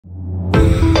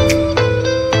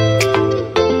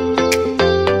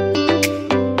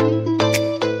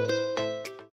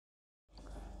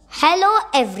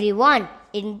everyone.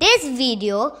 In this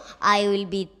video, I will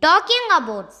be talking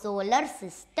about solar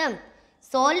system.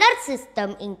 Solar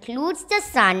system includes the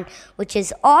sun, which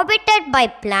is orbited by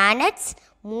planets,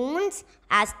 moons,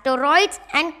 asteroids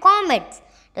and comets.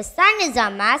 The sun is a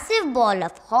massive ball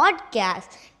of hot gas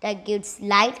that gives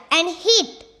light and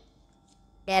heat.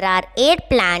 There are 8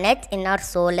 planets in our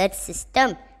solar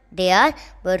system. They are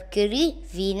Mercury,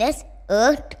 Venus,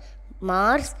 Earth,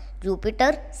 Mars,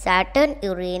 Jupiter, Saturn,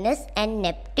 Uranus and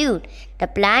Neptune. The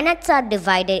planets are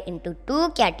divided into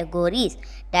 2 categories,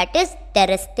 that is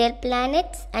terrestrial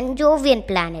planets and Jovian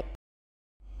planets.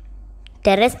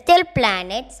 Terrestrial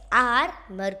planets are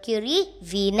Mercury,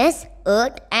 Venus,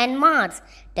 Earth and Mars.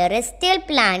 Terrestrial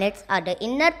planets are the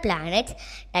inner planets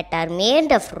that are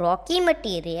made of rocky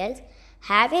materials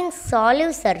having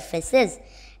solid surfaces.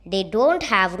 They don't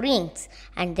have rings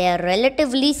and they are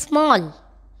relatively small.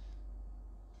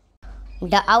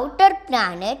 The outer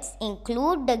planets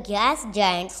include the gas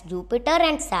giants Jupiter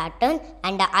and Saturn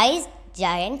and the ice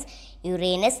giants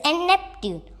Uranus and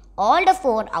Neptune. All the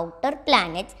 4 outer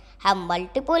planets have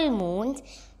multiple moons,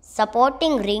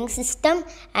 supporting ring system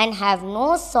and have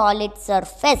no solid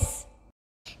surface.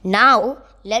 Now,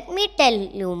 let me tell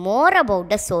you more about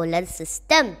the solar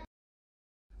system.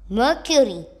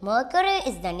 Mercury. Mercury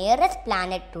is the nearest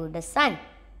planet to the sun.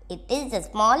 It is the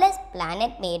smallest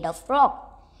planet made of rock.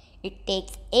 It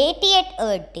takes 88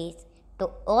 Earth days to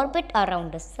orbit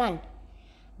around the sun.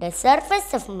 The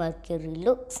surface of Mercury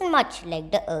looks much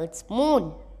like the Earth's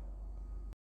moon.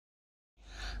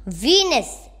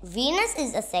 Venus. Venus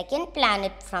is the second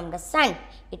planet from the sun.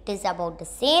 It is about the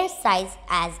same size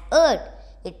as Earth.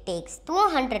 It takes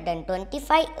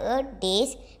 225 Earth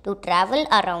days to travel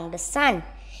around the sun.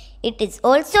 It is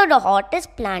also the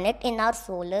hottest planet in our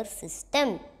solar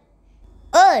system.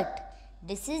 Earth.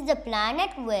 This is the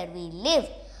planet where we live.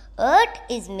 Earth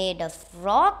is made of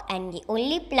rock and the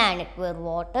only planet where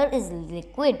water is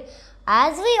liquid.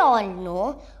 As we all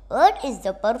know, Earth is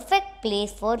the perfect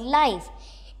place for life.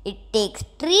 It takes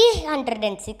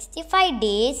 365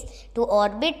 days to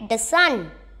orbit the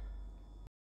sun.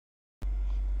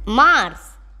 Mars.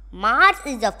 Mars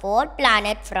is the 4th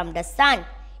planet from the sun.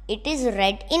 It is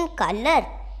red in color.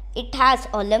 It has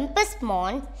Olympus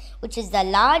Mons, which is the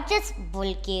largest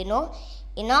volcano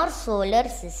in our solar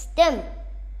system.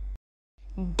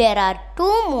 There are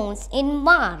 2 moons in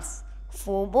Mars,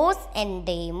 Phobos and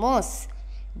Deimos.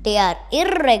 They are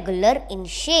irregular in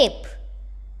shape.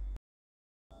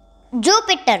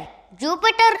 Jupiter.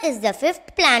 Jupiter is the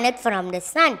 5th planet from the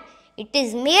sun. It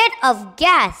is made of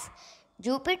gas.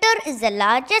 Jupiter is the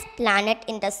largest planet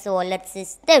in the solar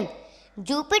system.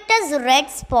 Jupiter's red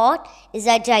spot is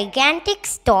a gigantic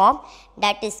storm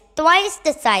that is twice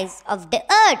the size of the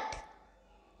Earth.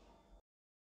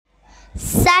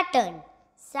 Saturn.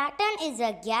 Saturn is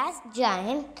a gas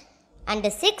giant and the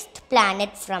 6th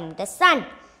planet from the sun.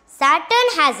 Saturn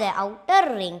has an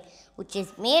outer ring which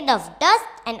is made of dust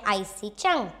and icy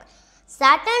chunk.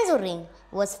 Saturn's ring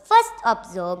was first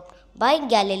observed by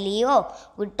Galileo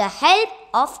with the help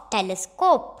of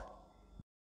telescope.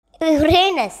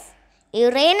 Uranus.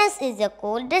 Uranus is the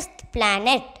coldest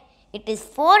planet. It is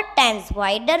 4 times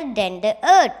wider than the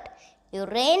Earth.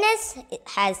 Uranus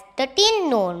has 13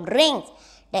 known rings.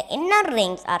 The inner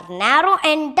rings are narrow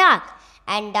and dark,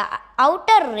 and the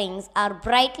outer rings are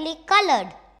brightly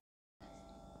colored.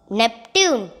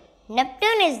 Neptune.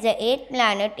 Neptune is the 8th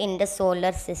planet in the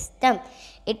solar system.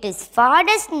 It is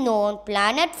farthest known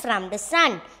planet from the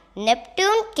sun.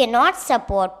 Neptune cannot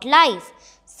support life.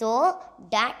 So,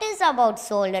 that is about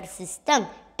solar system.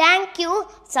 Thank you.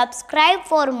 Subscribe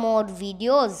for more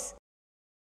videos.